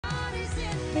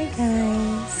Hi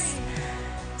guys,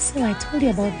 so I told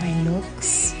you about my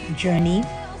Locs journey.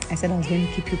 I said I was going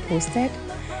to keep you posted.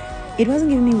 It wasn't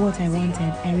giving me what I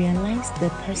wanted. I realized the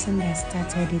person that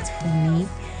started it for me,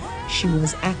 she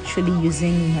was actually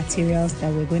using materials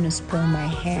that were going to spoil my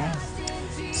hair.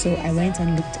 So I went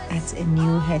and looked at a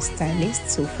new hairstylist.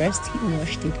 So first he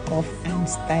washed it off and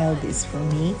styled this for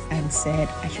me and said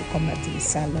I should come back to the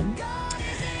salon.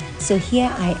 So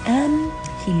here I am.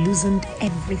 He loosened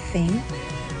everything,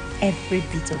 every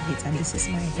bit of it, and this is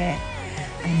my hair.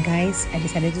 And guys, I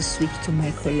decided to switch to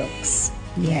microlocs.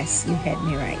 Yes, you heard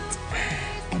me right.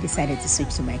 I decided to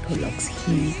switch to microlocs.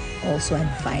 He also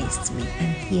advised me,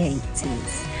 and here it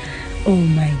is. Oh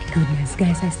my goodness,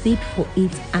 guys, I stayed for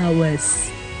 8 hours.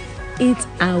 8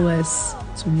 hours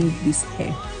to make this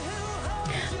hair.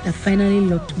 I finally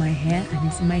locked my hair, and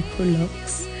it's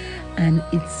microlocs, and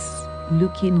it's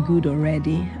looking good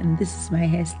already. And this is my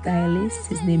hairstylist.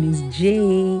 His name is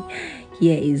Jay.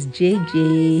 Here is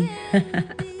JJ.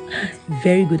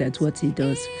 Very good at what he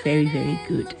does. Very, very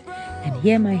good. And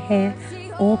here my hair,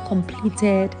 all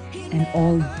completed and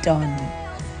all done.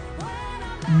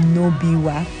 No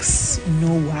beeswax,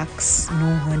 no wax,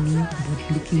 no honey,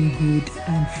 but looking good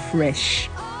and fresh.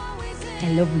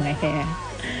 I love my hair.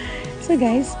 So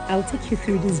guys, I'll take you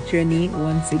through this journey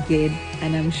once again,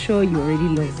 and I'm sure you already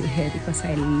love the hair because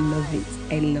I love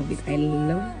it. I love it. I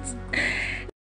love it.